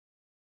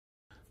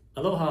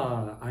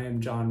Aloha, I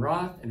am John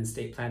Roth, an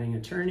estate planning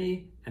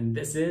attorney, and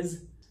this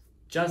is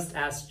Just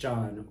Ask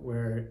John,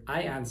 where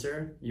I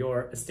answer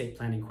your estate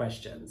planning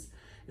questions.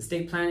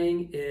 Estate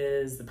planning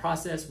is the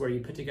process where you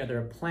put together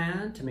a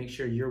plan to make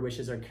sure your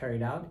wishes are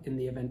carried out in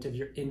the event of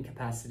your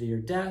incapacity or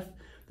death.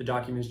 The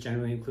documents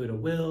generally include a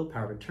will,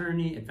 power of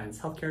attorney,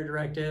 advanced healthcare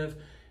directive,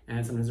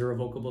 and sometimes a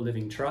revocable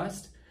living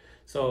trust.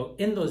 So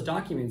in those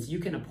documents, you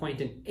can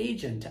appoint an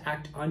agent to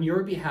act on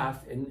your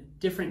behalf in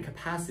different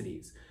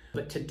capacities.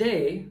 But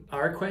today,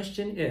 our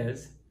question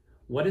is,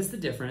 what is the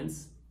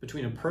difference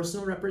between a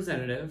personal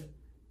representative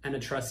and a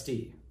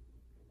trustee?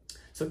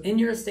 So in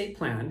your estate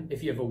plan,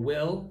 if you have a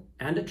will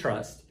and a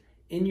trust,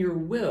 in your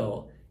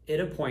will, it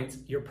appoints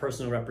your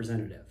personal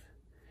representative.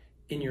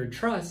 In your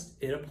trust,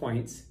 it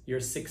appoints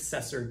your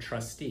successor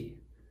trustee.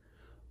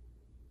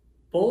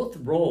 Both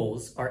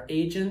roles are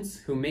agents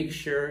who make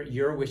sure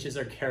your wishes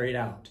are carried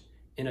out.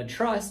 In a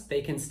trust,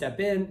 they can step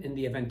in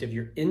the event of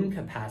your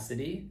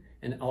incapacity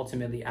and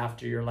ultimately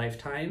after your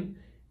lifetime.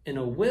 In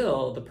a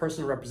will, the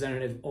personal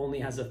representative only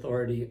has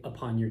authority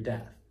upon your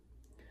death.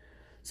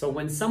 So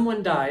when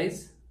someone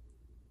dies,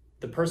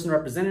 the personal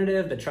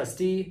representative, the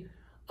trustee,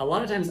 a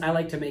lot of times I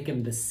like to make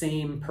him the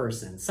same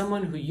person.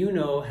 Someone who you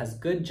know has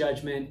good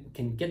judgment,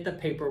 can get the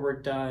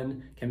paperwork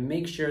done, can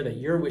make sure that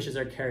your wishes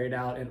are carried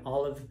out and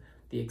all of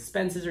the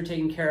expenses are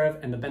taken care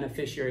of and the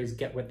beneficiaries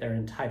get what they're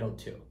entitled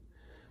to.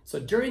 So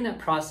during that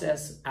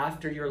process,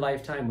 after your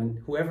lifetime,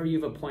 when whoever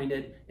you've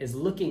appointed is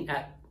looking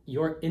at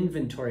your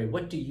inventory,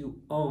 what do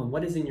you own?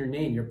 What is in your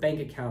name? Your bank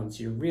accounts,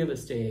 your real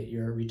estate,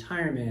 your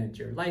retirement,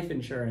 your life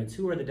insurance,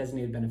 who are the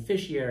designated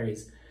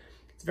beneficiaries?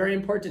 It's very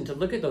important to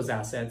look at those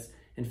assets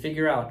and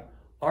figure out,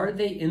 are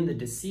they in the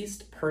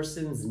deceased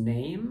person's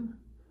name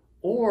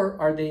or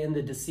are they in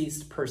the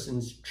deceased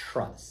person's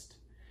trust?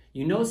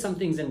 You know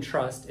something's in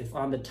trust if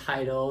on the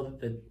title,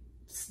 the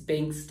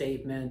bank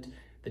statement,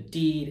 the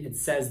deed, it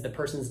says the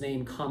person's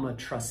name, comma,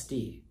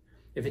 trustee.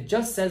 If it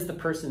just says the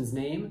person's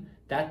name,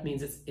 that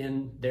means it's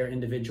in their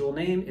individual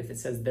name. If it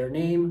says their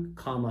name,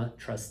 comma,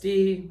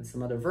 trustee, with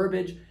some other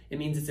verbiage, it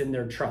means it's in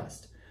their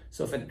trust.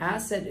 So if an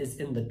asset is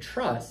in the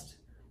trust,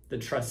 the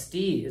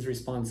trustee is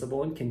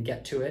responsible and can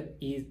get to it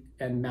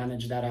and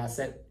manage that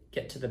asset,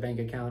 get to the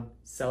bank account,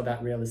 sell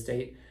that real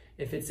estate.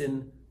 If it's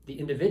in the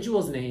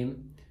individual's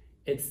name,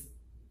 it's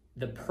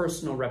the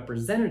personal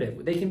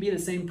representative. They can be the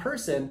same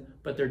person,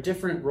 but they're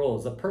different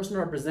roles. A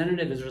personal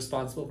representative is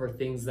responsible for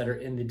things that are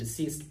in the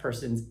deceased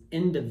person's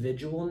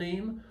individual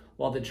name,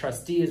 while the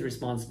trustee is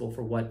responsible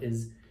for what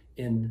is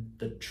in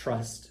the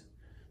trust.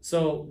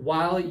 So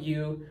while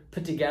you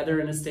put together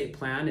an estate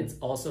plan, it's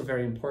also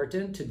very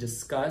important to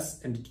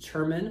discuss and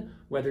determine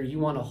whether you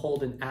want to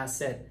hold an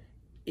asset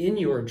in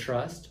your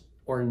trust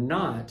or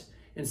not.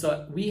 And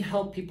so we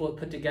help people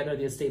put together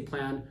the estate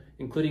plan,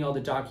 including all the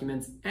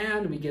documents,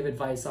 and we give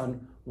advice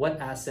on what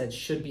assets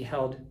should be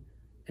held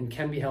and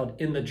can be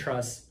held in the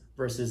trust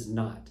versus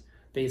not,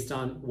 based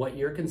on what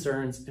your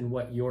concerns and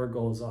what your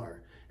goals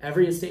are.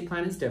 Every estate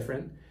plan is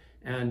different,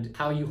 and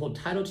how you hold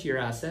title to your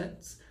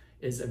assets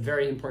is a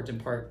very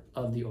important part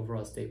of the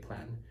overall estate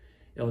plan.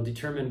 It will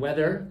determine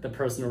whether the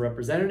personal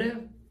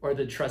representative or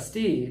the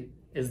trustee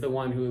is the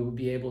one who will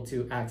be able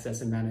to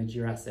access and manage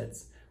your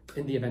assets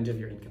in the event of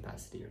your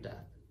incapacity or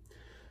death.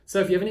 So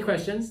if you have any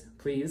questions,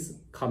 please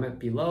comment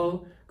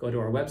below, go to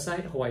our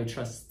website,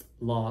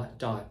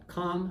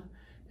 hawaiitrustlaw.com,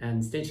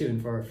 and stay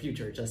tuned for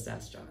future Just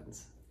Ask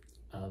Johns.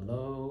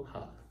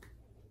 Aloha.